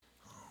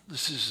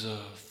This is the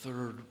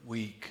third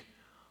week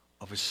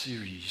of a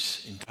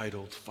series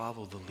entitled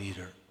Follow the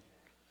Leader.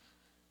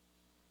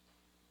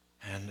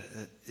 And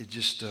it's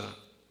just a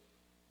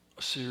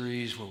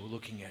series where we're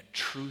looking at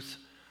truth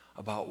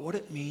about what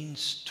it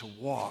means to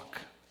walk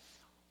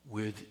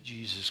with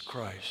Jesus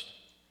Christ.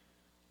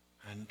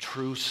 And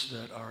truths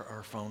that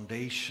are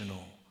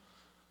foundational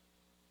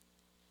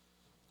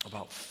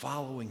about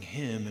following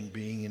him and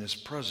being in his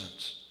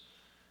presence.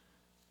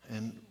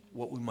 And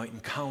what we might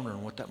encounter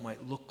and what that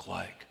might look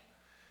like.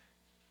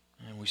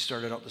 And we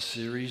started out the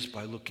series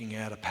by looking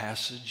at a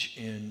passage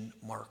in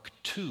Mark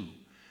 2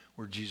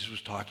 where Jesus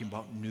was talking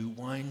about new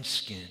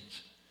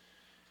wineskins.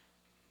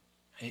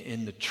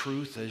 And the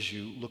truth, as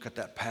you look at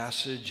that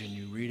passage and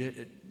you read it,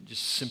 it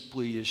just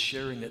simply is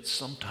sharing that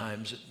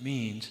sometimes it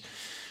means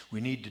we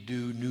need to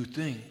do new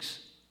things.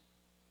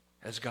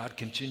 As God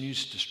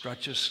continues to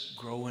stretch us,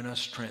 grow in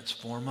us,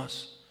 transform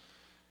us,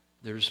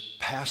 there's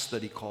paths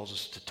that he calls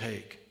us to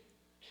take.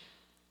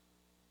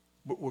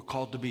 But we're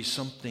called to be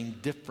something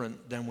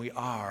different than we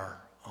are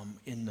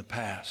in the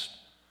past,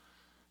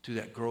 to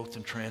that growth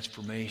and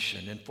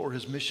transformation and for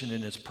his mission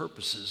and his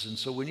purposes. And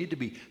so we need to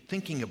be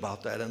thinking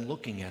about that and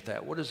looking at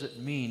that. What does it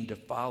mean to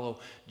follow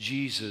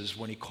Jesus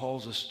when he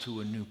calls us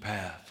to a new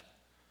path?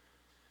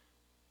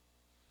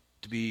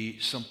 To be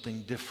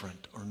something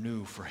different or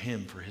new for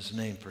him, for his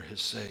name, for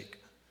his sake.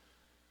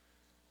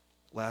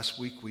 Last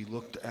week we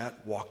looked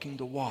at walking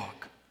the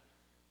walk,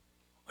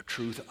 a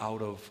truth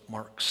out of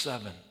Mark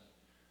 7.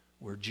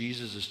 Where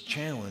Jesus is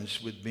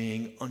challenged with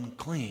being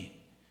unclean.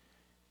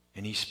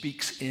 And he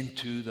speaks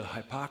into the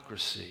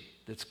hypocrisy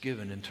that's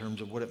given in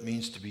terms of what it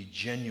means to be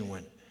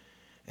genuine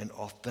and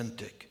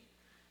authentic.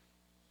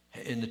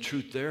 And the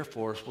truth,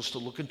 therefore, is supposed to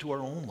look into our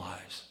own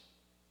lives.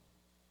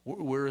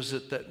 Where is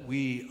it that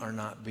we are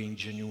not being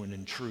genuine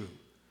and true?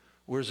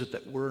 Where is it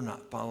that we're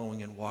not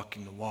following and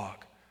walking the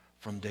walk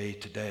from day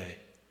to day?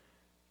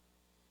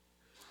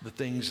 The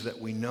things that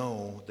we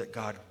know that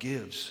God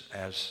gives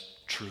as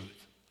truth.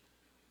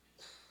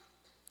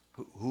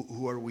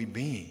 Who are we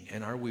being,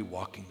 and are we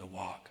walking the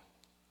walk?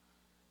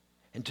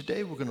 And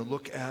today we're going to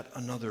look at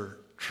another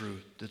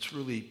truth that's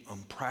really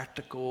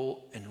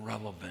practical and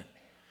relevant.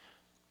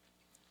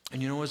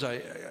 And you know, as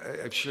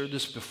I've shared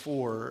this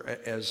before,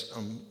 as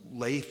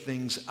lay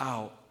things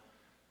out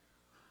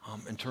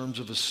in terms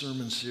of a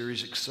sermon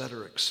series, et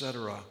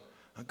cetera,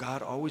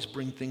 God always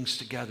brings things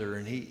together,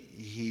 and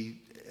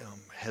he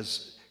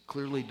has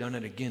clearly done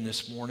it again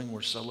this morning.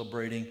 We're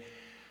celebrating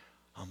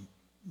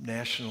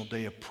National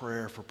Day of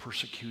Prayer for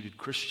Persecuted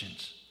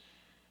Christians.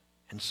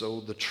 And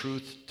so the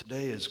truth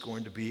today is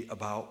going to be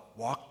about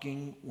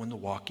walking when the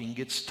walking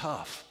gets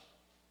tough.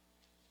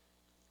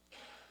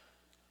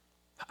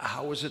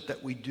 How is it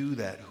that we do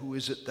that? Who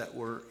is it that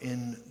we're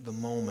in the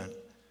moment?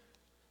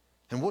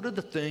 And what are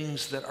the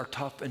things that are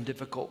tough and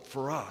difficult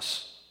for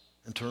us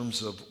in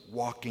terms of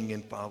walking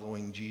and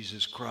following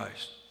Jesus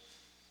Christ?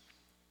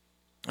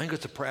 I think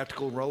it's a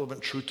practical,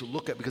 relevant truth to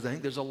look at because I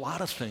think there's a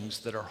lot of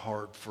things that are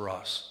hard for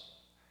us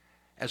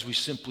as we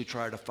simply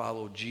try to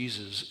follow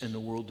Jesus in the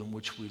world in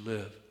which we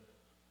live.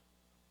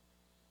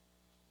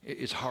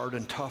 It's hard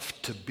and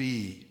tough to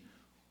be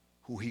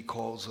who he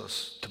calls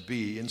us to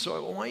be. And so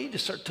I want you to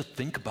start to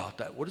think about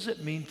that. What does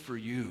it mean for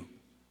you?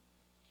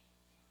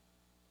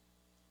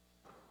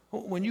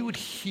 When you would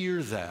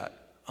hear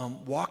that,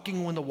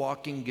 walking when the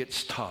walking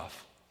gets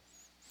tough,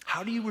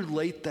 how do you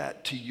relate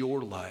that to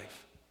your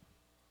life?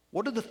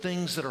 What are the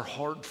things that are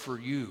hard for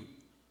you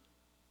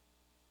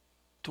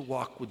to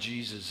walk with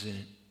Jesus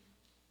in?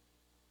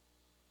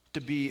 To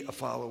be a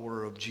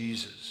follower of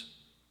Jesus.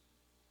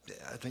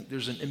 I think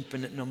there's an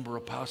infinite number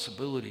of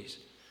possibilities.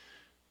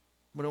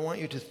 But I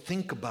want you to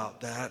think about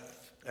that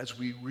as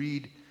we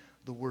read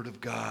the Word of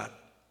God.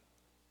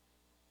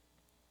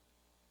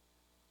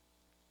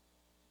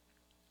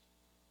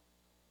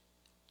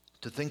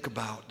 To think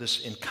about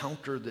this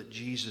encounter that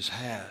Jesus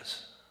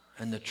has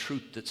and the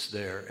truth that's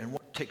there and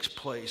what takes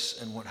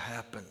place and what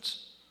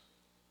happens.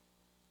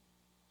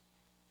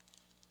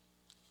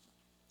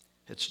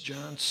 It's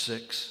John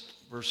 6.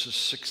 Verses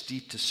 60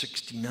 to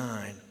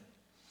 69.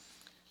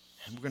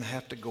 And we're going to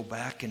have to go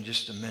back in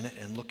just a minute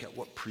and look at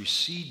what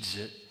precedes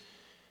it.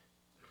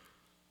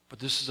 But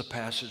this is a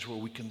passage where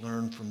we can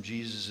learn from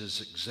Jesus'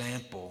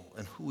 example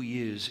and who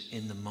he is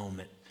in the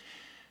moment.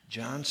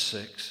 John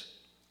 6,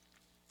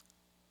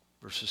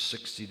 verses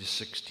 60 to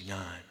 69.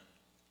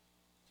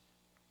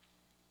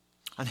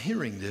 On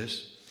hearing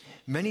this,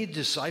 many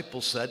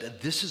disciples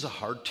said, "This is a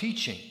hard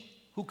teaching.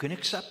 Who can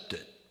accept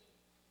it?"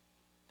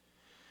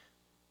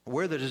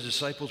 Aware that his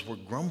disciples were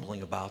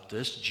grumbling about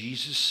this,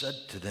 Jesus said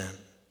to them,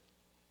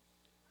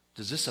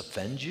 "Does this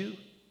offend you?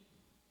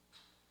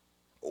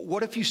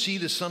 What if you see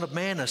the Son of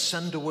Man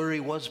ascend to where he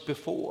was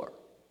before?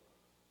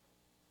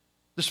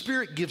 The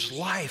Spirit gives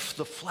life,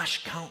 the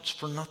flesh counts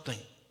for nothing.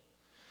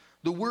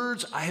 The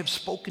words I have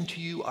spoken to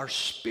you are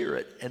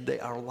spirit and they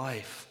are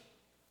life.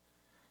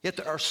 Yet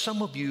there are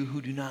some of you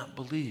who do not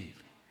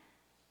believe."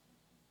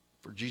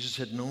 For Jesus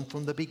had known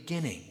from the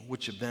beginning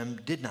which of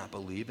them did not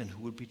believe and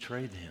who would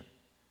betray him.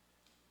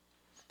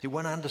 He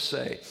went on to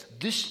say,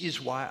 "This is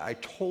why I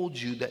told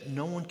you that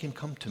no one can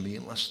come to me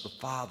unless the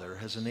Father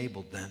has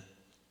enabled them."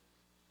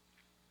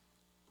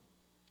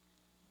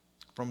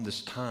 From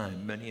this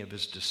time, many of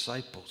his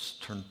disciples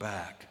turned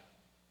back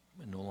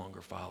and no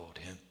longer followed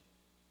him.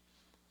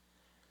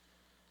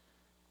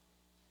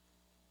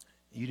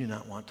 You do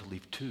not want to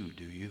leave too,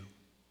 do you?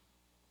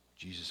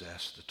 Jesus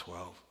asked the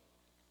 12.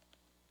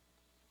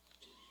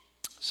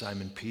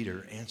 Simon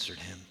Peter answered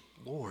him,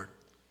 "Lord,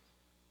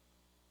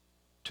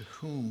 to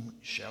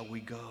whom shall we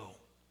go?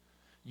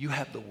 You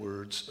have the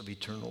words of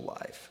eternal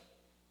life.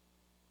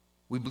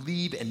 We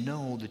believe and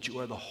know that you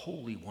are the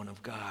Holy One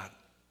of God."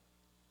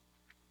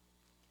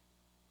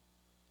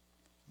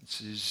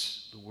 This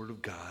is the word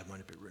of God, might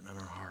have been written on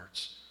our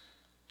hearts,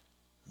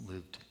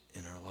 lived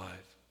in our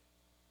life.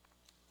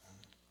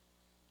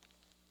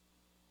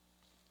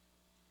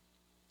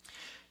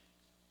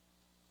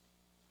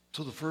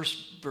 So the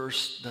first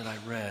verse that I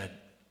read,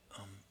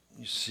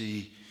 you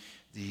see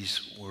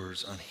these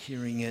words. On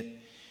hearing it,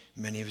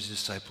 many of his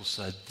disciples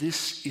said,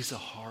 "This is a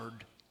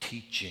hard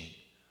teaching.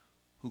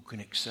 Who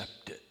can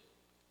accept it?"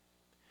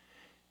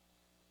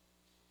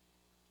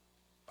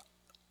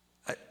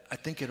 I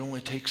think it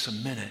only takes a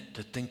minute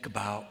to think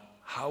about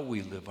how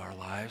we live our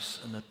lives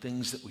and the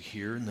things that we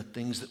hear and the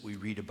things that we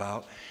read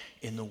about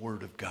in the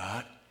Word of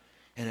God.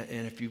 And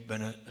if you've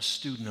been a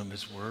student of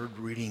his Word,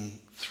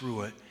 reading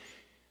through it,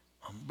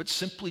 but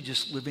simply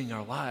just living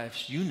our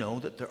lives, you know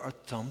that there are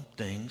some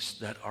things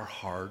that are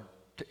hard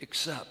to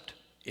accept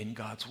in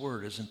God's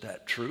Word. Isn't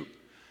that true?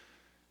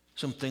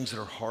 Some things that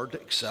are hard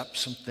to accept,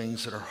 some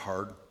things that are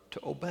hard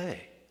to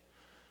obey.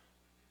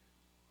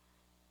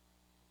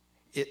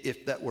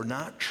 If that were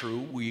not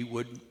true, we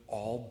would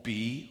all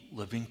be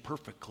living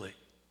perfectly.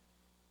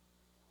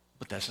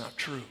 But that's not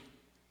true.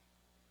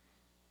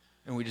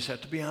 And we just have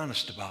to be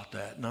honest about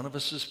that. None of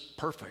us is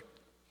perfect.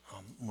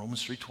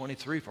 Romans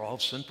 3:23, "For all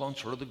have sinned, fallen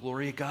short of the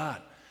glory of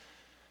God."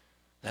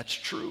 That's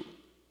true.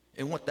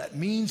 And what that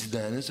means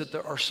then is that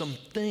there are some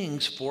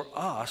things for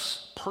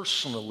us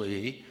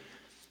personally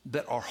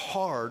that are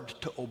hard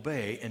to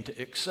obey and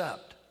to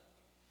accept.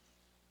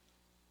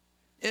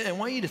 And I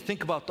want you to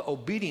think about the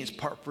obedience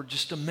part for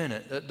just a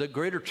minute. The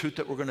greater truth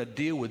that we're going to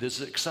deal with is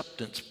the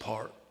acceptance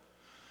part.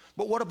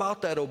 But what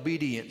about that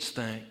obedience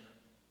thing?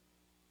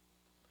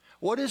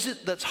 What is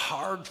it that's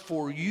hard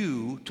for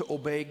you to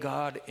obey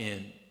God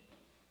in?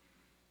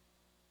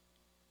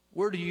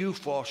 Where do you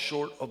fall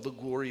short of the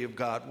glory of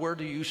God? Where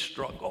do you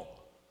struggle?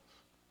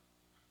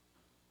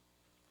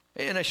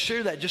 And I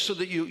share that just so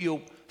that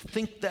you'll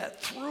think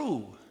that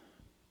through.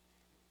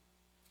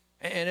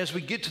 And as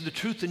we get to the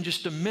truth in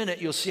just a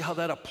minute, you'll see how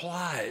that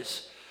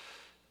applies.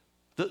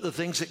 The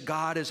things that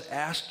God is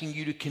asking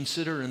you to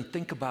consider and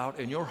think about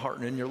in your heart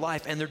and in your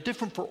life. And they're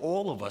different for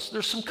all of us.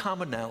 There's some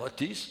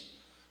commonalities.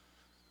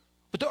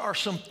 But there are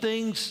some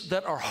things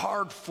that are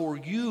hard for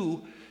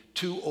you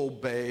to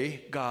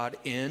obey God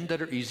in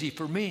that are easy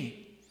for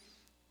me.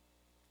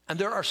 And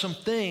there are some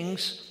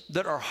things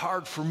that are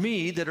hard for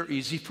me that are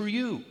easy for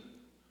you.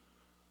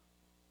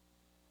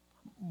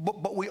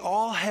 But we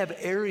all have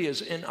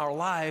areas in our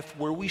life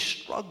where we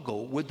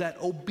struggle with that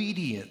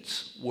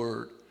obedience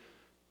word.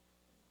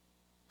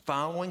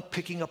 Following,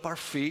 picking up our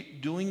feet,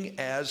 doing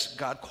as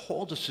God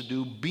called us to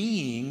do,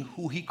 being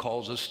who he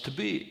calls us to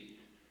be.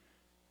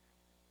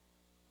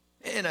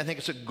 And I think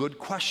it's a good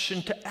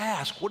question to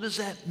ask. What does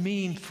that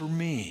mean for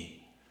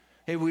me?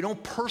 If we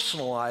don't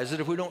personalize it,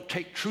 if we don't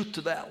take truth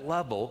to that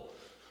level,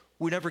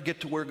 we never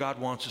get to where God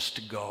wants us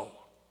to go.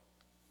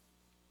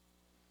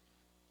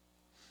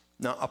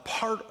 Now, a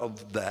part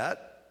of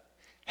that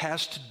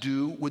has to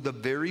do with the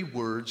very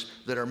words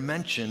that are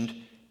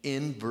mentioned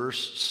in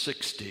verse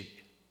 60.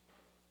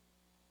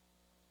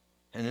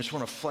 And I just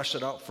want to flesh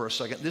it out for a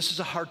second. This is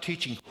a hard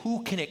teaching.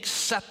 Who can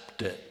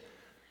accept it?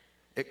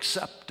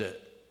 Accept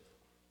it.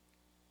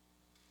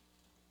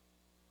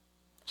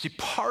 See,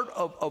 part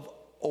of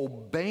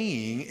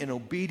obeying and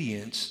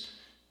obedience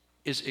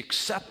is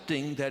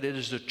accepting that it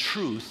is a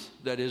truth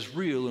that is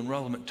real and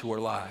relevant to our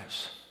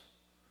lives.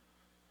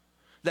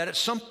 That it's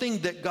something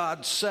that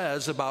God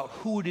says about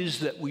who it is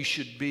that we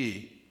should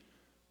be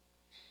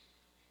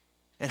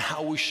and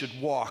how we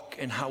should walk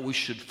and how we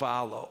should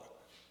follow.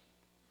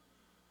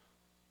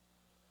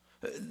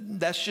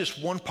 That's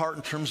just one part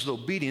in terms of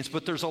obedience,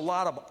 but there's a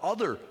lot of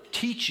other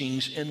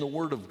teachings in the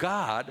Word of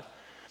God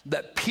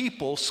that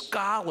people,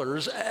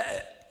 scholars,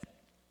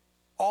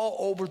 all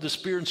over the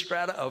sphere and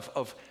strata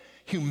of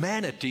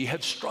humanity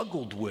have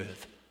struggled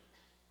with.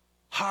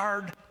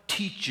 Hard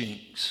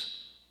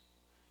teachings.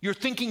 You're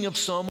thinking of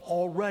some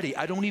already.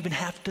 I don't even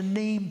have to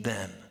name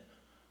them.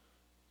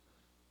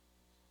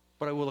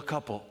 But I will a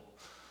couple.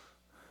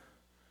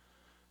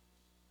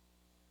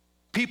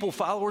 People,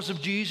 followers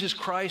of Jesus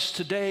Christ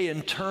today,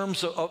 in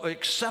terms of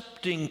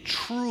accepting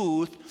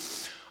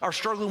truth, are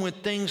struggling with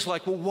things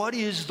like, well, what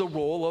is the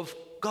role of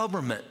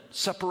government,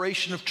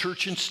 separation of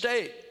church and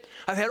state?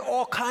 I've had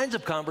all kinds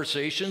of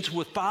conversations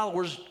with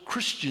followers,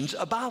 Christians,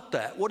 about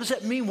that. What does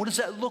that mean? What does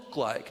that look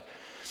like?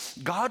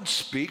 God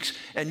speaks,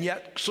 and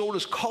yet so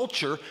does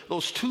culture.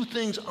 Those two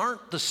things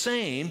aren't the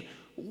same.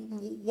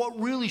 What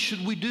really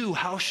should we do?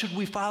 How should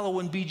we follow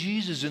and be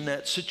Jesus in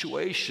that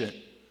situation?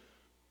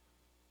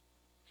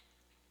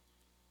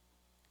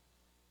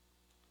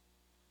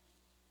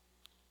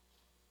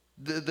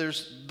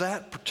 There's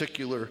that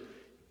particular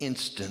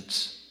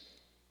instance.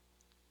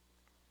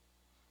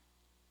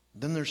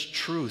 Then there's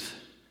truth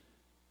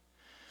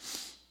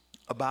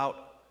about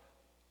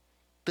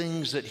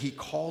things that he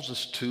calls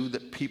us to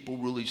that people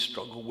really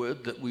struggle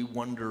with, that we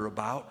wonder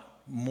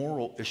about,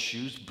 moral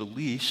issues,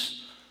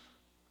 beliefs,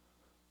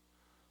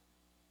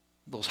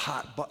 those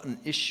hot button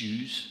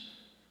issues,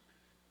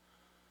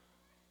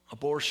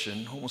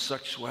 abortion,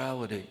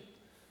 homosexuality.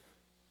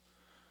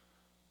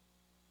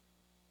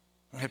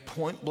 I had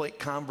point-blank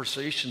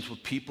conversations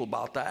with people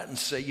about that and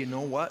say, you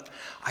know what?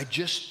 I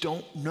just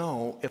don't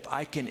know if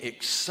I can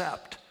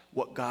accept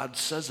what God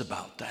says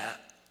about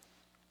that.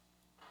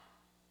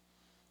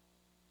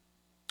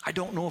 I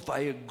don't know if I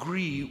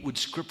agree with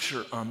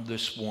Scripture on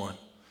this one.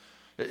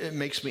 It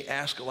makes me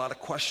ask a lot of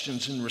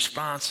questions in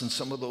response, and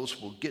some of those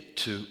we'll get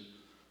to.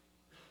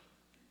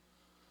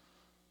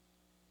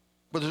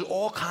 But there's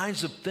all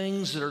kinds of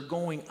things that are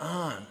going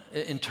on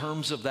in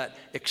terms of that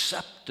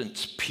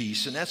acceptance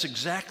piece. And that's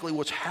exactly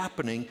what's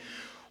happening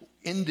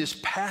in this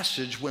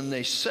passage when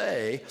they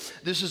say,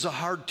 this is a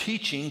hard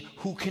teaching,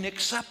 who can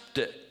accept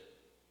it?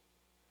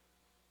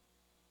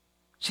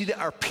 See, there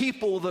are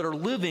people that are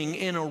living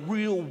in a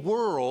real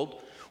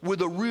world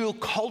with a real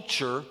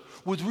culture,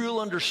 with real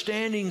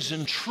understandings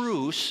and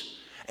truths,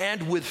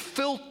 and with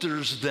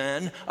filters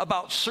then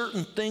about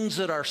certain things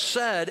that are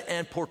said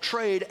and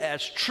portrayed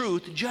as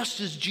truth,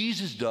 just as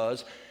Jesus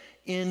does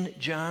in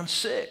John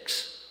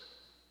 6.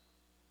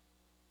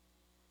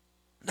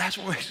 That's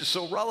what makes it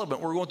so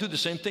relevant. We're going through the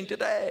same thing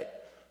today.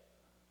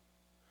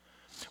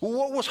 Well,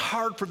 what was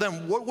hard for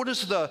them? What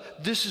is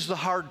this is the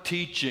hard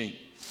teaching?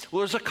 Well,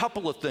 there's a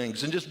couple of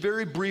things, and just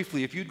very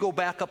briefly, if you'd go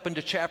back up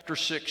into chapter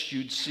 6,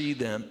 you'd see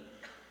them.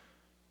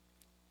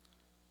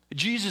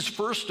 Jesus,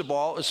 first of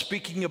all, is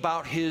speaking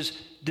about his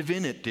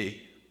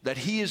divinity, that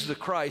he is the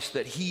Christ,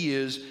 that he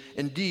is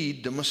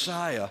indeed the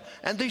Messiah.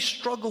 And they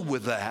struggle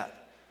with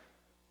that.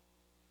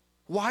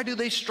 Why do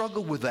they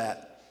struggle with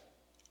that?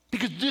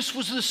 Because this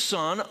was the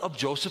son of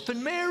Joseph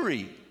and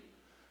Mary.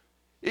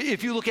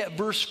 If you look at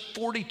verse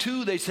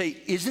 42, they say,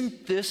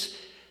 isn't this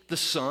the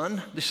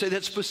son? They say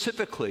that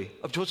specifically,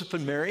 of Joseph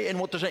and Mary. And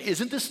what they're saying,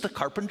 isn't this the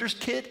carpenter's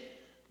kid?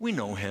 We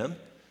know him.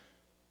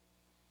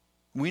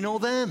 We know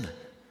them.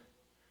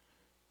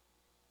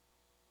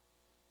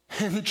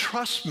 And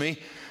trust me,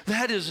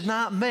 that does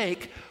not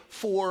make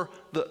for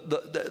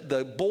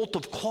the bolt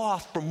of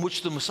cloth from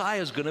which the Messiah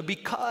is going to be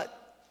cut.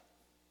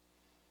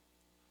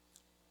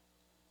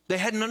 They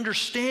had an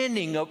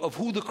understanding of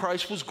who the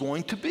Christ was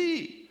going to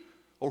be,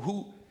 or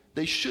who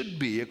they should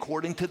be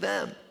according to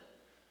them.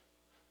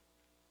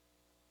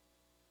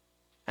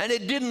 And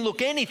it didn't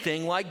look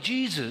anything like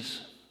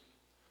Jesus.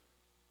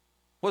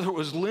 Whether it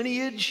was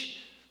lineage,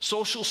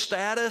 social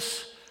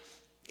status,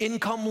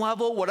 income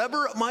level,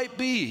 whatever it might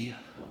be.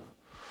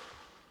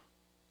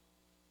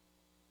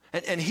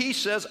 And he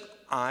says,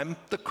 I'm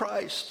the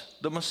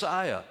Christ, the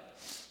Messiah.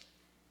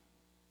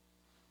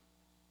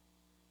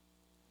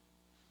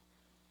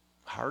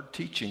 Hard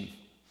teaching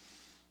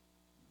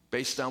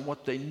based on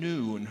what they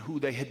knew and who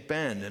they had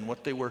been and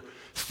what they were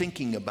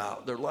thinking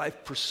about, their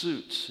life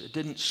pursuits. It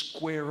didn't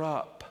square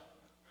up.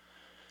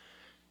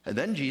 And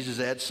then Jesus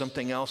adds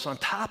something else on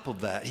top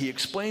of that. He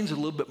explains a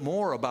little bit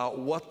more about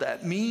what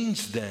that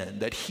means then,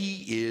 that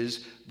he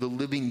is the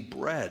living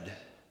bread.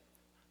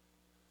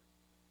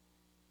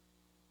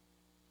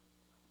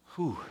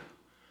 Whew.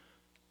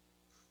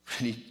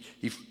 And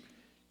he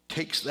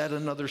takes that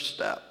another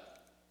step.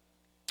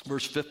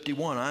 Verse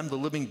 51, I'm the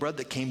living bread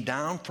that came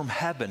down from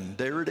heaven.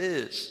 There it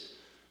is.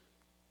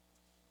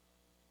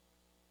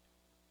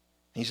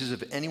 He says,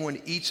 if anyone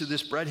eats of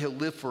this bread, he'll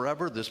live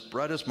forever. This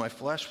bread is my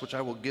flesh, which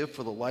I will give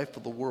for the life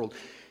of the world.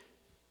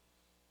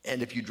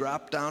 And if you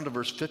drop down to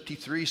verse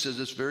 53, he says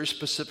this very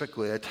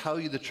specifically, I tell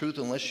you the truth,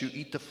 unless you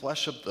eat the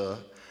flesh of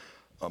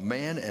a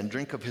man and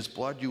drink of his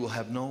blood, you will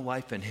have no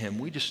life in him.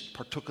 We just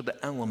partook of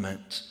the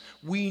elements.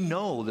 We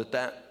know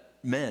that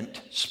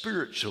meant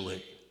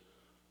spiritually.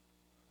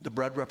 The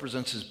bread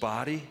represents his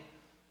body,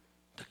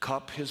 the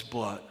cup his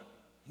blood,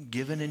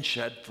 given and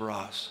shed for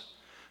us.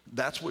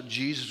 That's what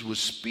Jesus was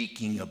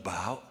speaking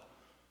about,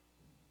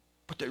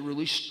 but they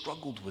really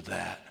struggled with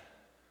that.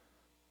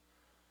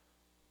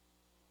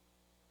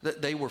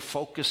 That they were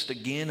focused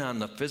again on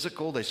the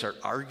physical. They start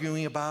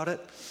arguing about it.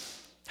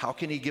 How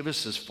can he give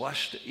us his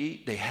flesh to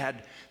eat? They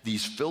had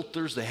these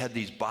filters. They had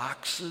these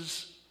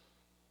boxes.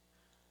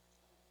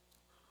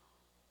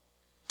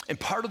 And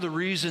part of the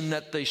reason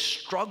that they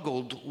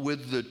struggled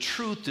with the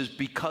truth is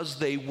because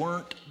they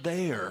weren't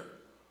there.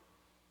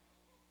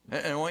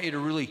 And I want you to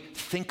really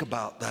think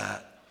about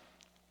that.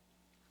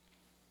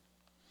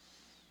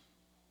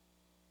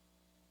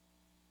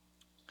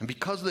 And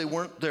because they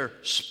weren't there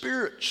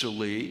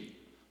spiritually,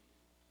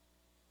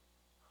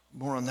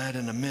 more on that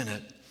in a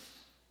minute,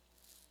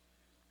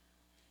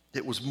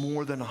 It was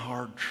more than a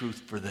hard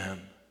truth for them.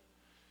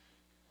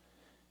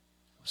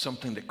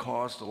 Something that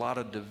caused a lot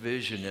of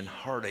division and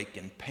heartache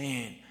and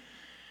pain.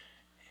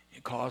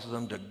 It caused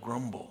them to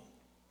grumble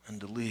and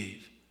to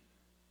leave.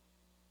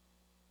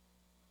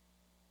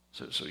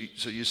 So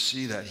you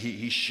see that.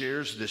 He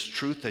shares this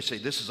truth. They say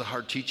this is a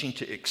hard teaching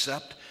to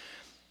accept.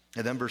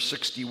 And then verse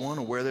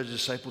 61, where the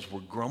disciples were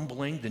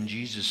grumbling, then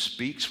Jesus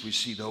speaks. We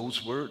see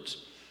those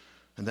words.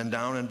 And then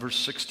down in verse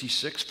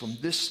 66, from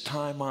this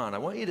time on, I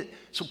want you to,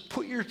 so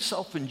put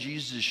yourself in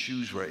Jesus'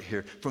 shoes right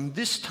here. From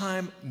this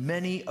time,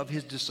 many of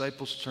his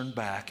disciples turned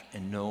back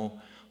and no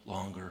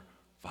longer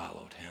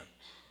followed him.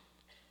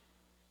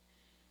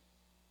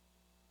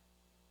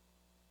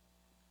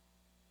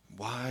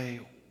 Why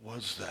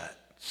was that?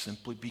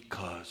 Simply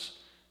because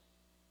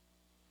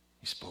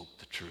he spoke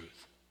the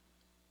truth.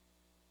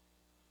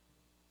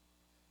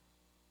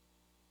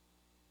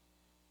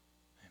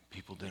 And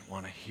people didn't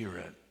want to hear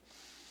it.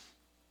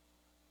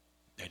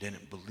 They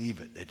didn't believe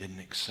it. They didn't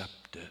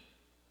accept it.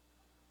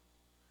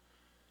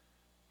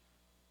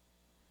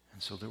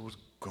 And so there was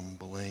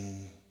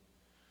grumbling.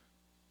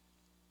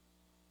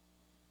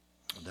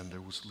 And then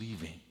there was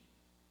leaving.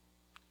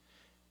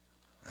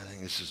 I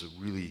think this is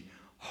a really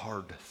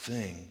hard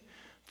thing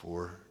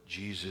for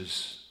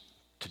Jesus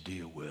to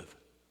deal with.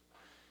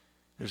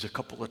 There's a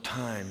couple of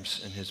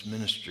times in his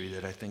ministry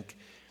that I think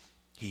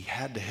he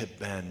had to have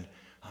been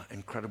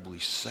incredibly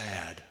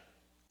sad.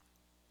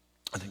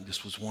 I think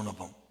this was one of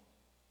them.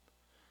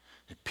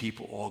 That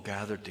people all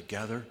gathered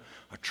together,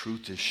 a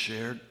truth is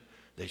shared,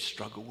 they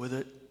struggle with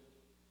it,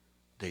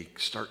 they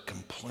start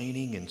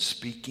complaining and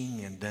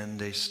speaking, and then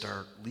they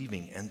start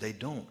leaving, and they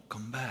don't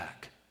come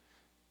back.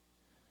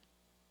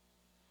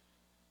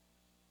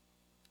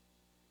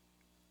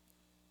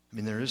 I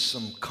mean, there is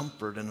some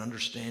comfort and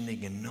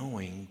understanding and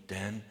knowing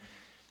then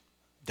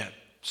that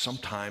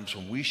sometimes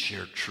when we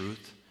share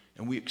truth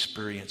and we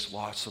experience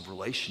loss of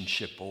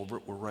relationship over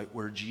it, we're right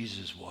where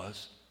Jesus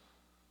was.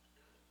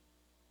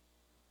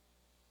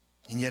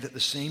 And yet at the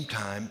same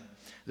time,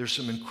 there's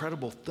some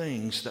incredible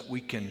things that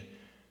we can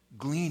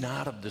glean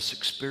out of this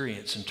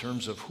experience in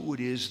terms of who it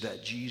is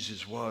that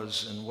Jesus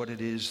was and what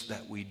it is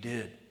that we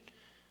did,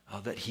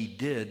 that he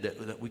did,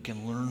 that we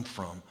can learn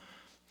from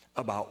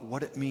about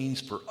what it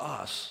means for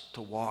us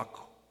to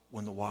walk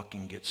when the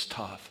walking gets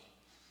tough.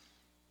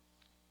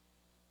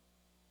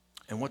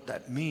 And what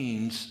that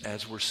means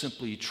as we're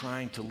simply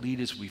trying to lead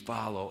as we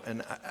follow.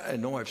 And I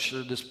know I've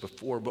shared this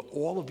before, but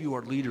all of you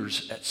are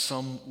leaders at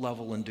some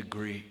level and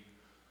degree.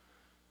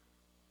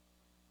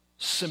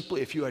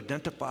 Simply, if you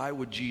identify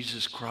with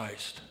Jesus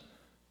Christ,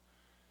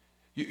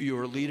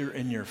 you're a leader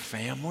in your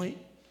family,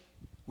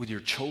 with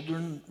your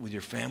children, with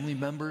your family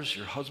members,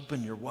 your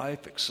husband, your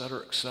wife, et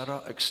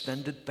cetera,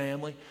 extended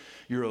family.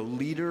 You're a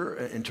leader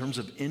in terms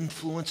of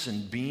influence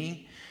and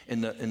being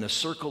in the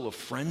circle of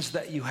friends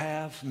that you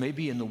have,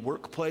 maybe in the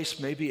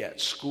workplace, maybe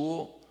at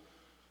school.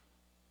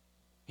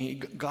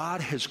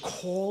 God has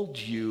called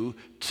you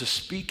to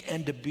speak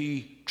and to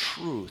be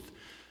truth,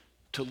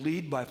 to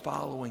lead by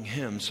following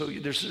him. So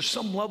there's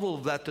some level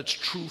of that that's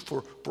true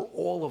for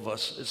all of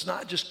us. It's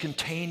not just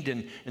contained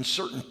in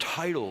certain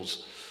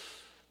titles,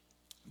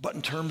 but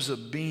in terms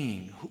of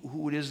being,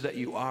 who it is that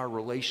you are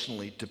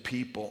relationally to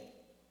people.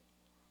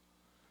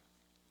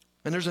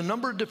 And there's a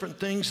number of different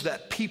things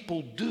that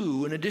people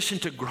do in addition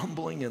to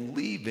grumbling and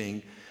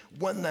leaving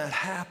when that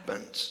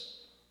happens.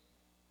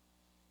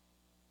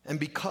 And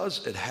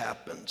because it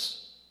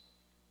happens.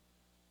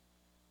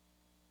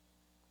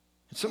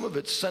 And some of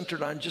it's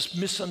centered on just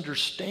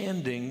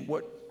misunderstanding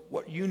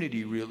what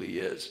unity really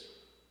is.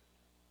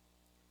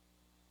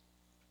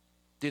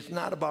 It's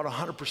not about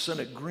 100%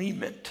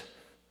 agreement.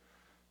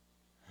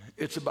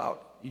 It's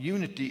about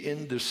unity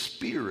in the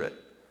Spirit.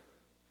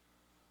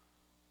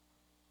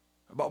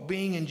 About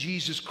being in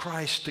Jesus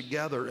Christ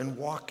together and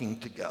walking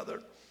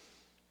together.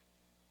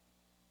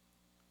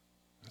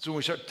 So when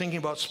we start thinking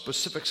about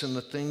specifics and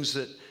the things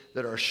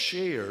that are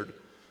shared,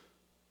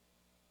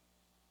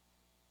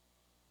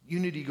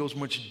 unity goes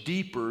much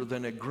deeper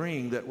than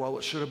agreeing that, well,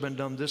 it should have been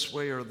done this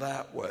way or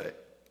that way.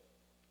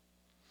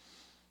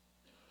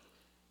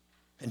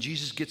 And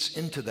Jesus gets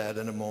into that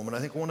in a moment. I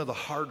think one of the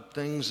hard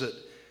things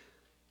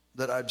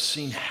that I've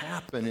seen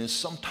happen is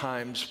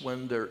sometimes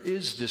when there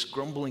is this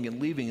grumbling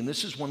and leaving, and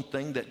this is one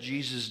thing that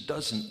Jesus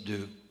doesn't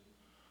do.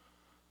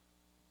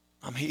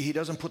 He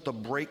doesn't put the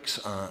brakes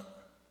on.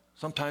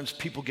 Sometimes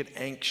people get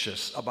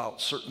anxious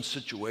about certain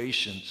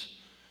situations.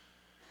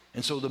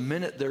 And so the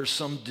minute there's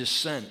some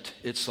dissent,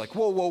 it's like,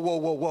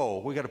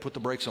 whoa. We got to put the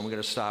brakes on. We got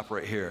to stop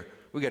right here.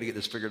 We got to get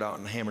this figured out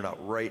and hammered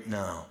out right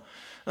now.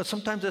 Now,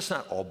 sometimes that's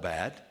not all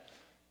bad.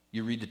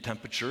 You read the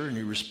temperature and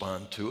you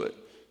respond to it.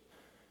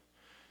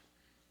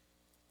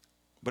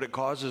 But it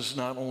causes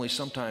not only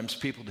sometimes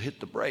people to hit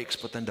the brakes,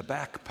 but then to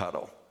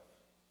backpedal.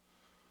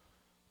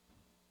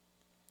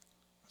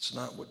 It's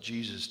not what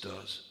Jesus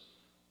does.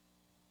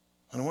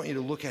 And I want you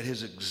to look at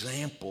his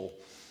example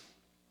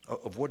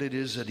of what it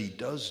is that he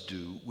does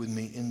do with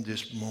me in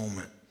this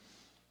moment.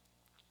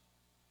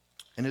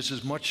 And it's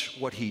as much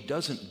what he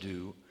doesn't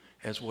do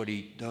as what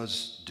he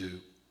does do.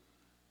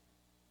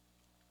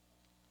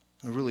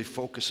 And really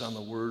focus on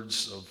the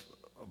words of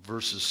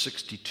verses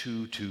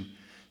 62 to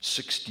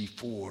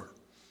 64.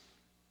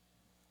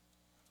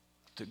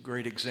 It's a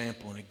great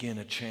example, and again,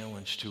 a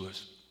challenge to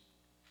us.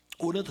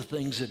 One of the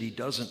things that he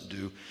doesn't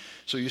do,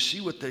 so you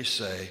see what they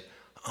say,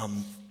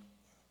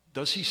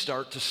 does he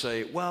start to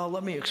say, well,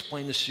 let me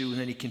explain this to you, and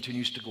then he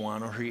continues to go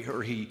on, or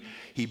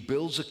he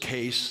builds a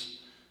case,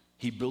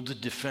 he builds a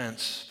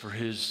defense for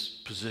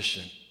his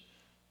position,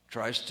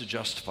 tries to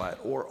justify it,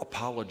 or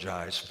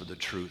apologize for the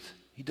truth.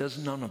 He does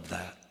none of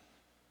that.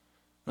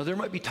 Now, there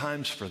might be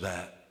times for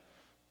that.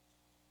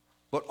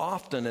 But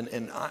often,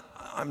 and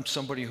I'm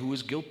somebody who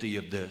is guilty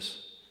of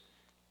this,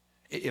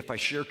 if I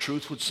share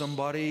truth with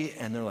somebody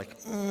and they're like,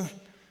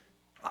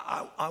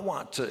 I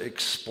want to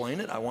explain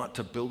it, I want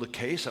to build a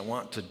case, I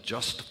want to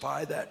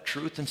justify that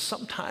truth, and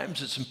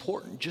sometimes it's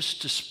important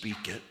just to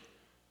speak it.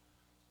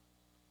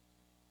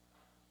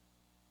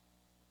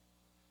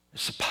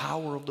 It's the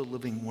power of the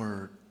living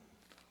word.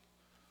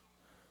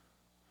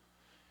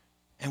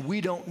 And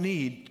we don't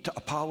need to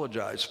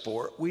apologize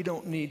for it. We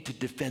don't need to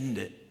defend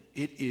it.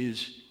 It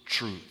is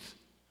truth.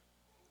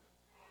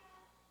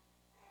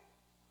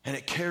 And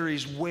it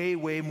carries way,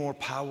 way more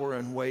power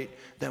and weight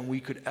than we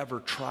could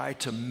ever try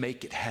to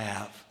make it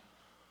have.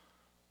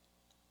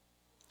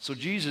 So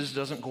Jesus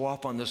doesn't go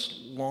off on this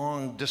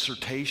long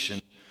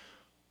dissertation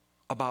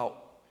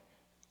about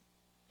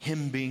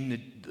him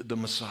being the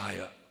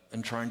Messiah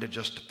and trying to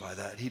justify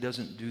that. He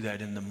doesn't do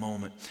that in the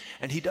moment.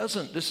 And he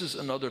doesn't, this is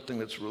another thing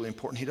that's really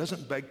important, he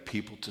doesn't beg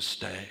people to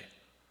stay.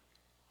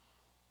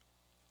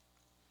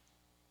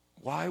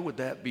 Why would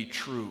that be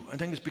true? I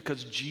think it's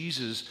because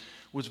Jesus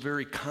was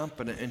very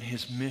confident in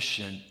his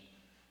mission,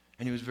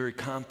 and he was very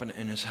confident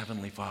in his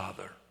heavenly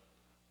Father.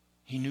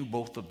 He knew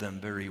both of them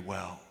very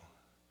well.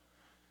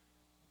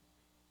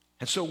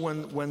 And so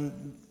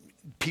when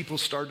people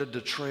started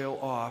to trail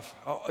off,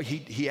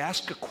 he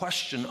asked a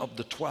question of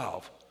the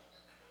 12.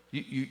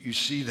 You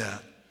see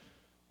that.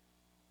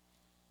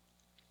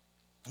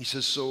 He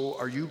says, so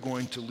are you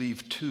going to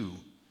leave too?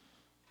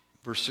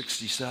 Verse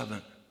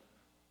 67.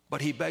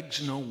 But he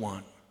begs no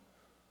one.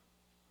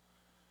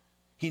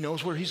 He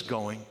knows where he's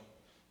going.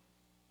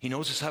 He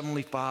knows his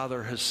heavenly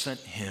Father has sent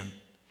him.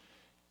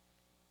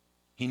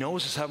 He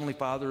knows his heavenly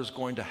Father is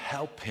going to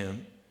help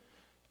him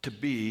to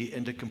be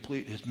and to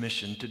complete his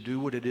mission, to do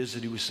what it is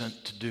that he was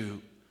sent to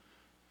do.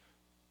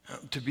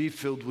 To be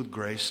filled with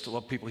grace, to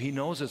love people. He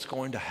knows it's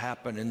going to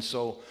happen. And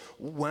so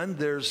when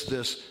there's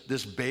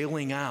this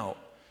bailing out,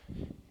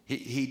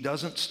 he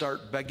doesn't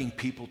start begging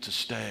people to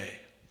stay.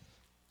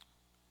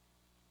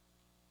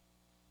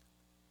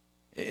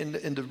 And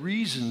the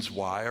reasons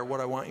why are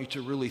what I want you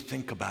to really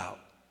think about.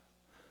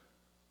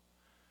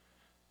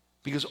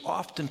 Because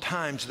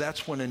oftentimes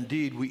that's when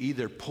indeed we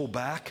either pull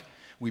back,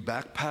 we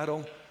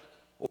backpedal,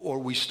 or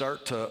we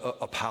start to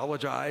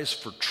apologize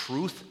for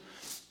truth,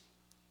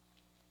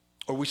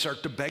 or we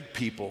start to beg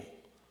people.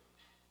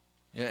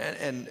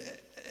 And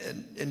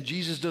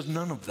Jesus does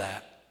none of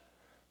that.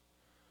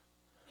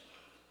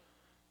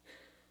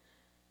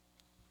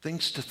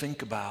 Things to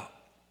think about.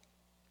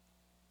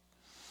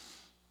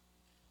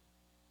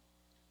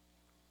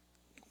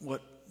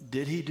 What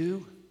did he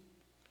do?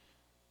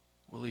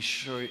 Well, he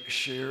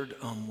shared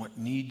what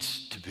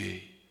needs to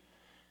be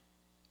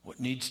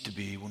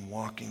when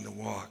walking the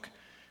walk.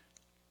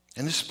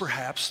 And this is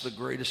perhaps the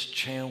greatest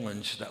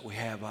challenge that we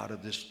have out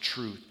of this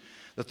truth.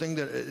 The thing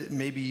that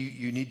maybe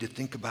you need to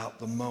think about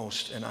the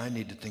most, and I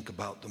need to think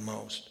about the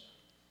most.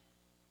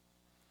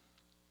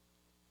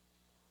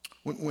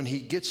 When he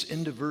gets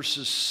into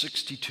verses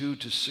 62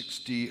 to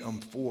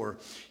 64,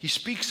 he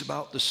speaks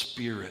about the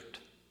Spirit.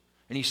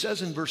 And he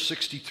says in verse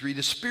 63,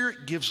 the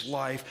Spirit gives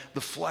life, the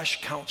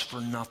flesh counts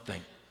for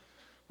nothing.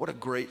 What a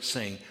great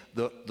saying.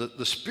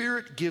 The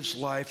Spirit gives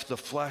life, the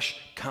flesh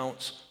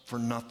counts for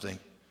nothing.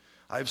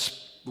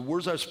 The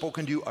words I've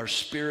spoken to you are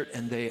spirit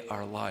and they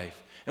are life.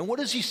 And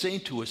what is he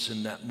saying to us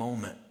in that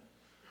moment?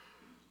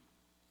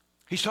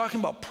 He's talking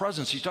about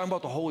presence. He's talking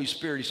about the Holy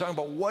Spirit. He's talking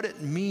about what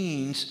it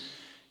means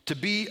to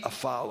be a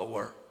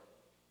follower,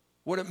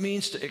 what it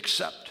means to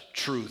accept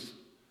truth,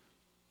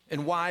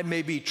 and why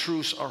maybe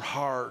truths are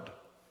hard.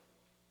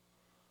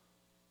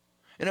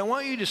 And I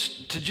want you to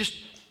just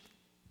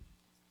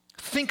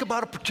think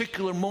about a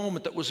particular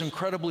moment that was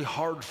incredibly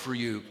hard for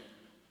you.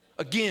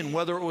 Again,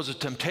 whether it was a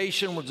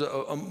temptation, was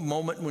a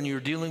moment when you were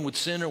dealing with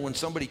sin, or when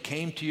somebody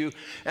came to you.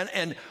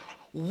 And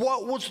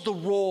what was the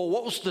role,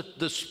 what was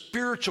the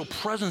spiritual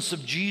presence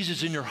of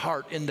Jesus in your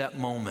heart in that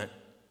moment?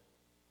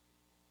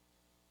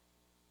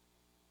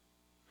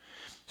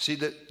 See,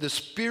 the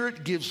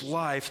Spirit gives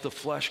life, the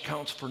flesh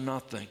counts for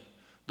nothing.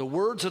 The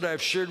words that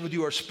I've shared with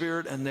you are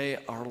spirit and they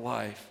are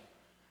life.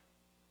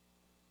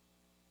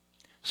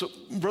 So,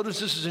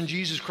 brothers and sisters in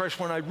Jesus Christ,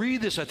 when I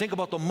read this, I think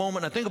about the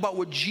moment, I think about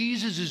what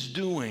Jesus is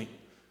doing.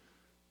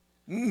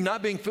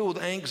 Not being filled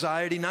with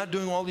anxiety, not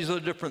doing all these other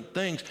different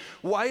things.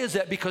 Why is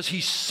that? Because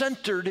he's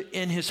centered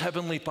in his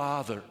heavenly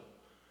Father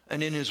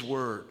and in his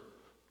Word.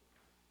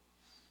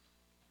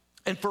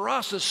 And for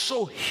us, it's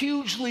so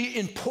hugely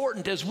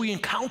important as we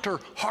encounter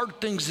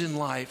hard things in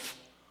life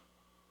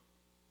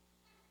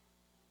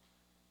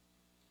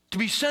to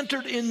be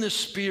centered in the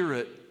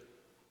Spirit,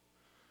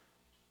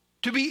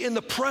 to be in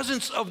the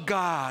presence of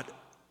God.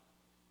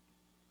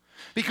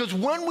 Because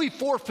when we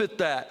forfeit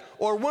that,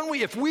 or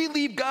if we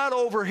leave God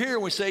over here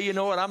and we say, you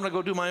know what, I'm going to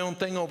go do my own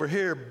thing over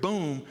here,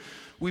 boom,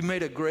 we've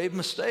made a grave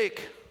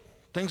mistake.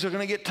 Things are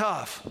going to get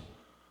tough.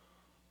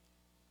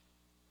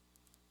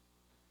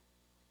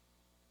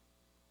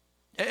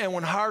 And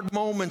when hard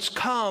moments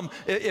come,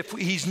 if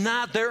he's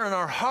not there in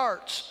our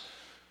hearts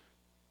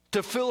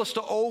to fill us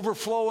to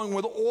overflowing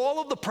with all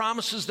of the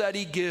promises that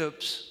he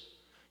gives,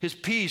 his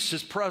peace,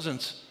 his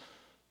presence,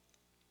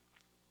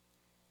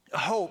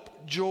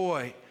 hope,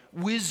 joy,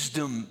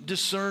 wisdom,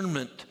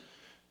 discernment.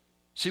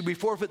 See, we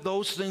forfeit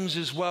those things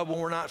as well when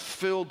we're not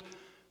filled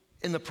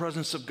in the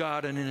presence of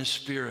God and in his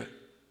Spirit.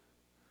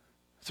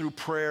 Through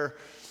prayer,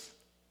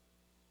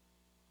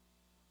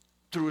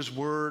 through his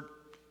word,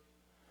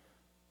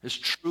 his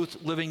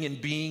truth living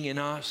and being in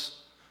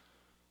us,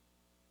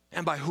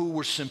 and by who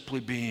we're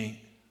simply being.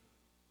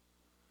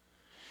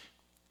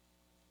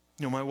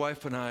 You know, my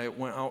wife and I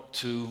went out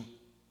to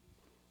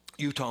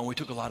Utah and we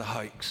took a lot of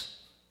hikes.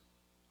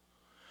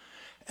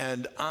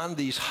 And on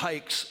these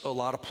hikes, a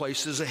lot of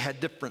places, they had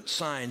different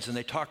signs and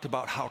they talked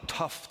about how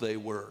tough they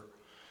were.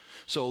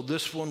 So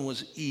this one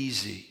was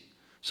easy.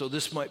 So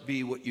this might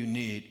be what you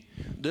need.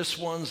 This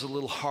one's a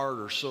little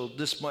harder. So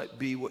this might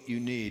be what you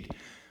need.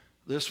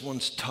 This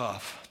one's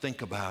tough.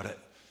 Think about it.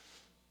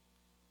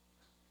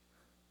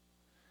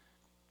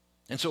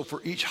 And so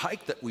for each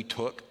hike that we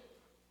took,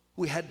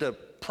 we had to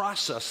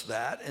process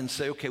that and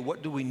say, okay,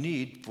 what do we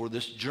need for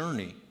this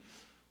journey?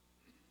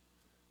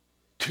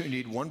 Do we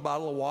need one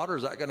bottle of water?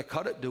 Is that going to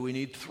cut it? Do we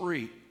need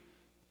 3?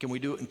 Can we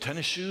do it in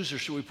tennis shoes or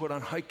should we put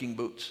on hiking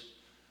boots?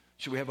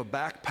 Should we have a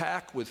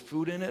backpack with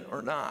food in it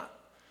or not?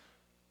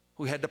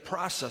 We had to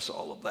process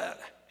all of that.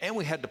 And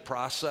we had to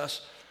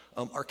process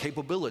our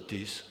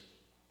capabilities.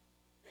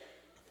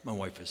 My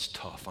wife is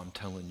tough, I'm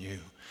telling you.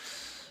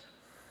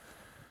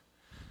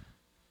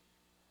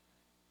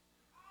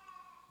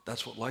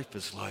 That's what life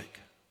is like.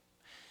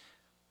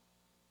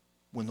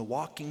 When the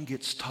walking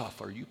gets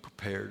tough, are you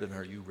prepared and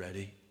are you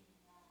ready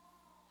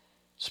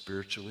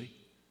spiritually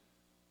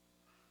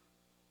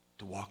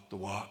to walk the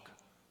walk?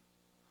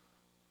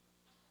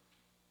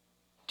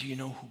 Do you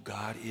know who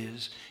God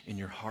is in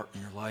your heart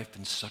and your life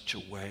in such a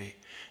way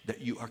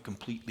that you are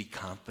completely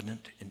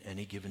confident in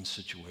any given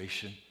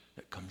situation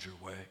that comes your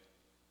way?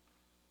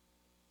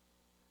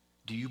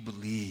 Do you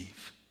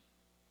believe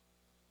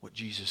what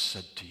Jesus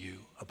said to you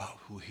about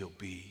who he'll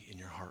be in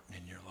your heart and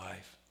in your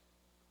life?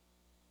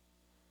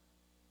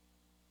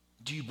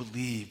 Do you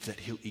believe that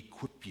he'll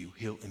equip you,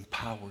 he'll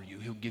empower you,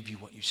 he'll give you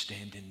what you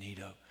stand in need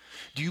of?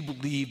 Do you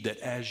believe that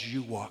as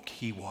you walk,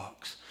 he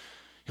walks?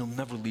 He'll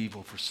never leave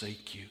or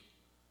forsake you.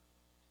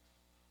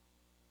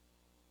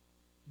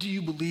 Do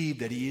you believe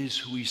that he is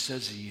who he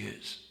says he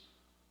is?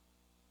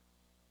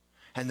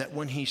 And that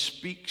when he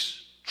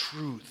speaks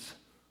truth,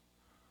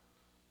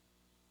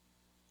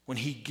 when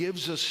he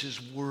gives us his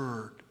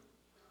word,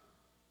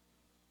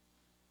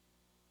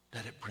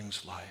 that it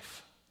brings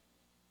life?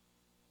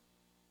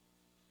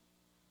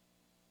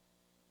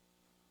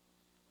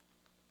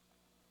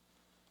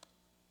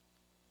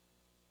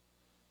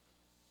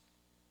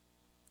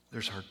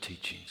 There's hard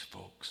teachings,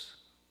 folks.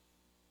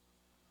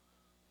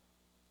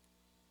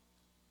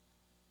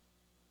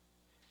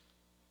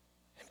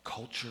 And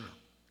culture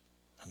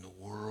and the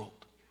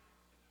world,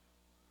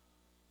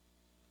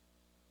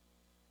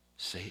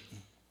 Satan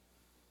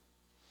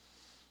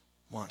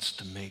wants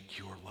to make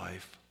your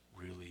life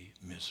really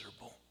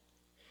miserable.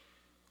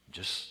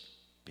 Just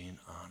being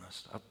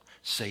honest.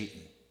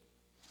 Satan.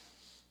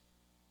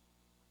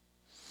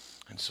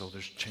 And so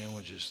there's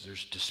challenges,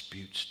 there's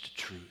disputes to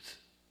truth.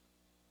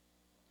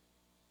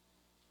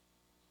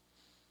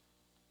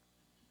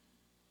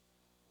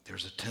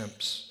 There's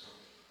attempts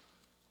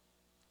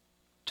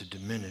to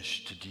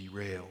diminish, to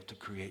derail, to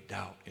create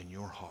doubt in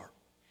your heart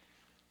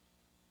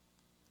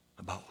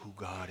about who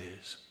God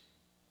is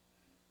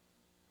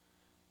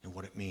and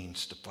what it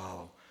means to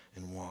follow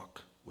and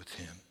walk with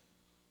him.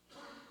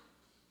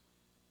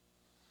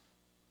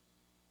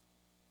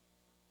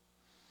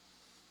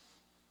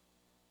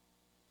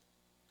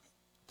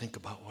 Think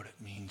about what it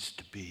means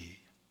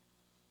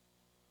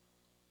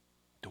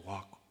to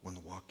walk when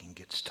the walking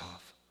gets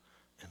tough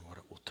and what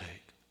it will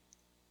take.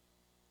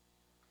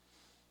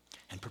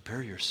 And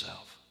prepare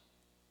yourself.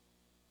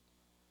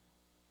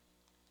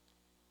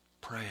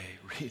 Pray,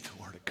 read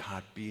the Word of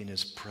God, be in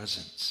his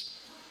presence.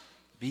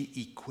 Be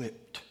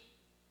equipped.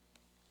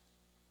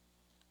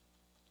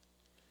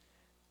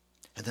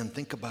 And then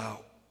think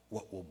about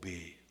what will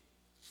be.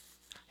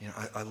 You know,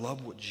 I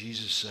love what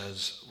Jesus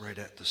says right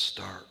at the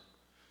start.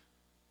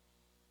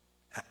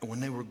 When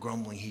they were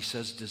grumbling, he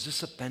says, does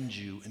this offend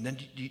you? And then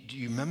do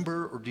you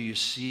remember or do you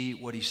see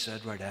what he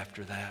said right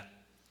after that?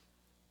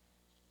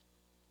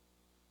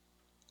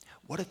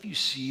 What if you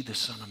see the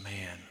Son of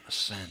Man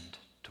ascend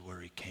to where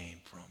he came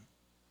from?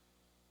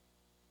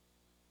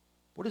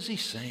 What is he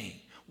saying?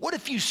 What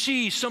if you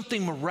see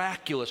something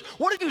miraculous?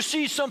 What if you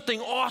see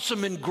something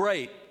awesome and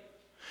great?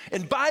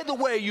 And by the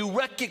way, you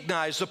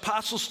recognize the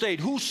apostle state,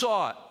 who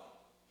saw it?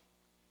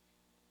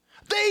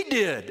 They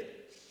did.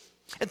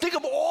 And think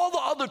of all the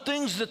other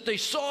things that they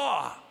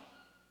saw.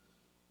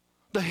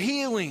 The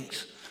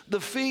healings,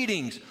 the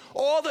feedings,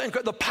 all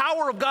the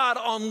power of God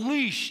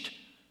unleashed.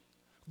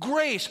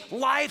 Grace,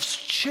 lives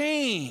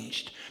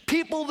changed.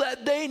 People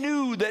that they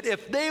knew that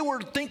if they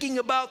were thinking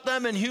about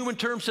them in human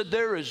terms said,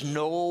 there is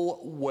no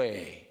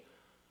way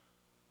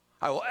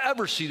I will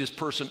ever see this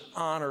person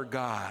honor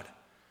God.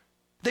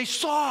 They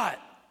saw it.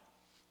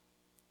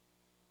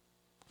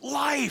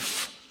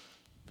 Life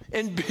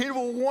in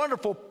beautiful,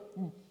 wonderful,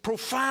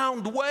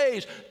 profound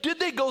ways. Did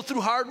they go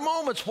through hard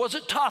moments? Was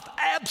it tough?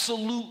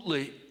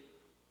 Absolutely.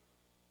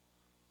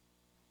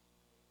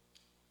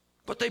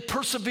 But they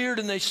persevered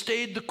and they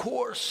stayed the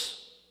course.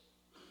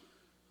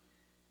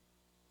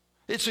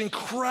 It's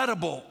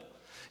incredible.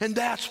 And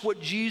that's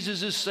what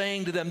Jesus is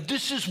saying to them.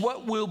 This is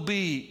what will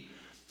be.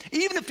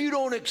 Even if you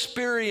don't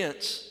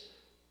experience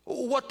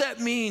what that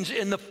means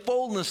in the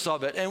fullness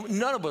of it, and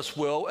none of us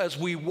will as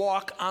we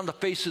walk on the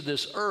face of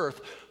this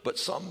earth, but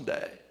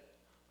someday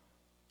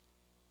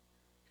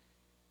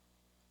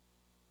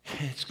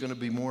it's going to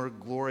be more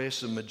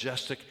glorious and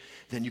majestic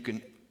than you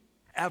can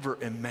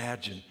ever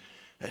imagine.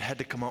 It had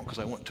to come out because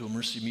I went to a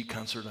Mercy Me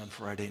concert on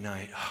Friday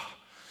night.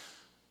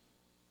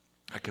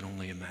 I can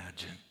only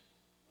imagine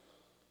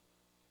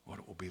what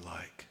it will be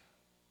like.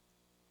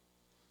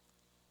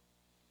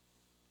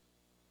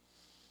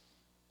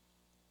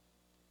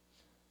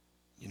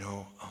 You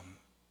know,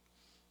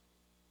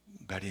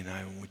 Betty and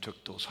I, when we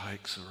took those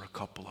hikes, there were a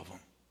couple of them,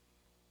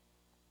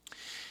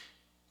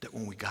 that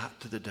when we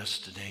got to the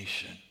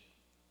destination,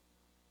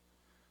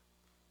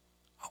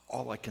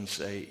 all I can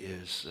say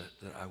is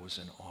that I was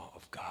in awe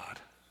of God.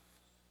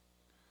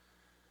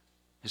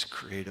 His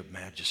creative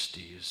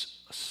majesty is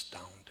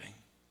astounding.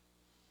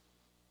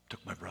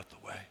 Took my breath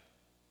away.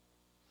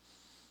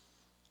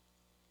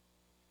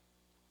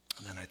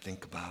 And then I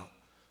think about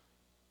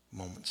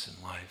moments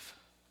in life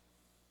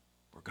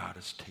where God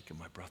has taken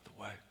my breath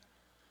away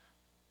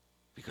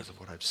because of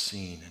what I've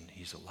seen and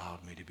he's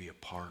allowed me to be a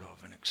part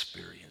of and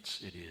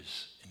experience. It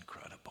is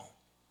incredible.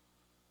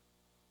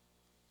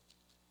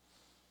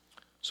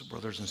 So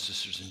brothers and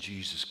sisters in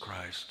Jesus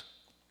Christ,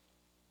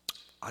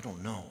 I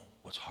don't know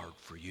what's hard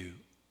for you.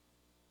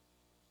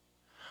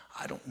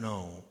 I don't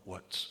know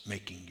what's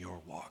making your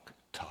walk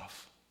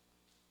tough.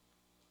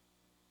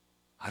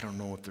 I don't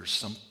know if there's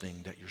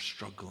something that you're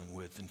struggling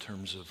with in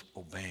terms of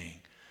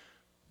obeying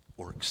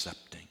or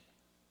accepting.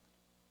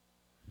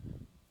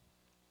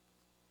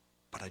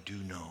 But I do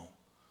know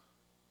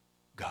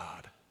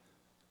God.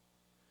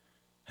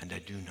 And I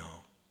do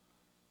know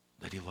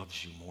that he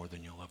loves you more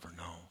than you'll ever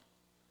know.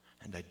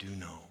 And I do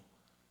know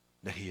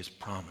that he has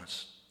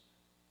promised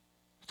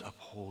to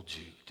uphold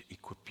you, to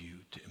equip you,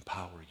 to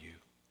empower you,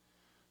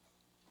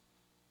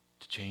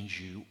 to change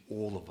you,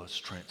 all of us,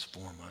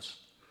 transform us,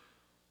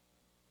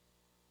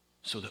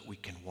 so that we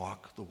can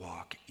walk the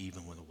walk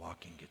even when the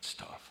walking gets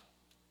tough.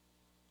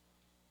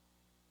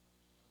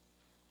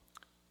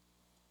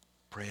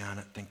 Pray on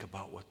it, think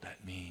about what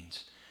that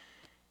means,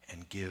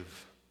 and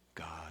give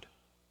God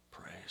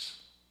praise.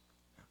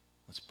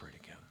 Let's pray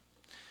together.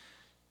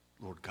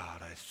 Lord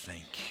God, I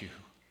thank you.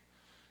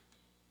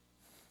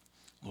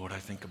 Lord, I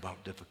think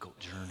about difficult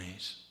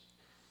journeys.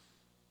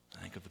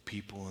 I think of the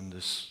people in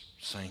this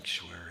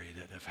sanctuary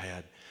that have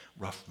had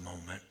rough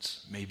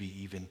moments, maybe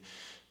even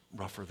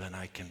rougher than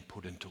I can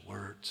put into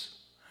words.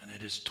 And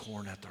it has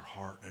torn at their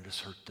heart and it has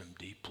hurt them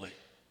deeply.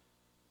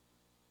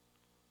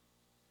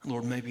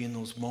 Lord, maybe in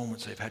those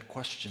moments they've had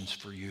questions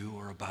for you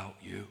or about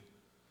you.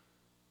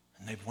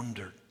 And they've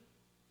wondered.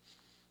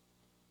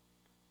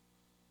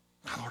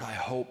 Lord, I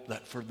hope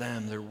that for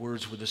them their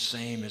words were the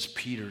same as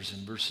Peter's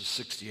in verses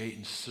 68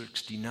 and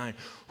 69.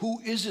 Who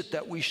is it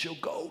that we shall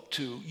go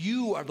to?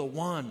 You are the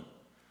one.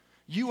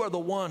 You are the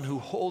one who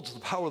holds the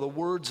power of the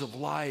words of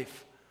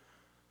life.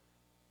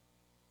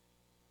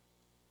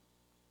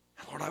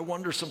 Lord, I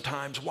wonder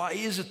sometimes, why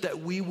is it that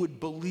we would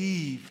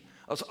believe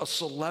a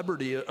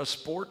celebrity, a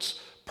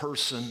sports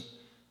person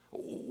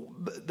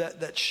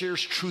that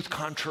shares truth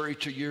contrary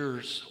to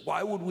yours?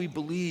 Why would we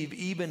believe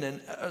even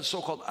in a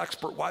so-called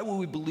expert? Why would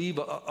we believe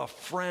a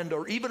friend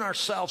or even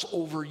ourselves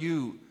over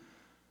you?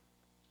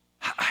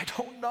 I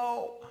don't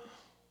know.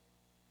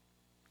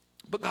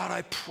 But God,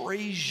 I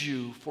praise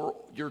you for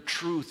your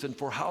truth and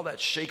for how that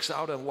shakes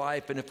out in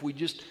life. And if we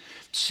just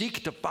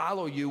seek to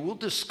follow you, we'll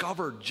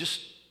discover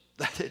just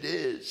that it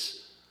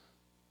is.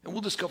 And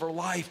we'll discover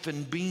life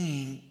and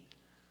being.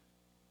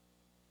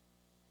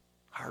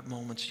 Hard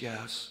moments,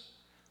 yes.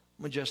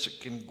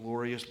 Majestic and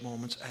glorious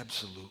moments,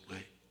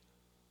 absolutely.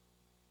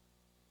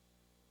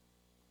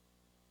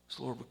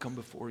 So Lord, we come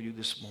before you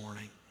this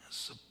morning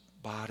as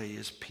a body,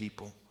 as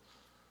people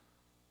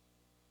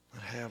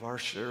that have our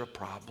share of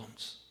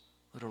problems,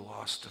 that are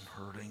lost and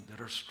hurting, that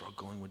are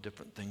struggling with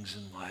different things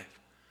in life.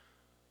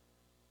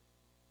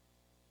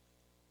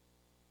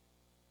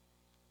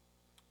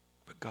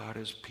 But God,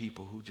 as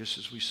people who, just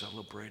as we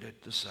celebrated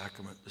the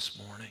sacrament this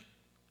morning,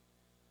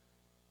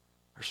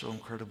 are so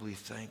incredibly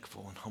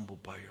thankful and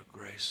humbled by your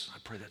grace, I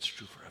pray that's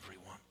true for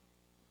everyone.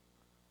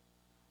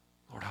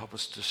 Lord, help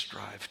us to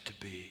strive to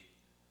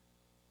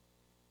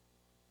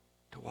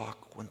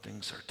walk when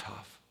things are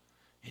tough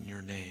in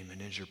your name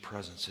and in your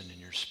presence and in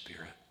your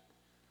spirit.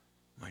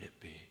 Might it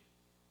be.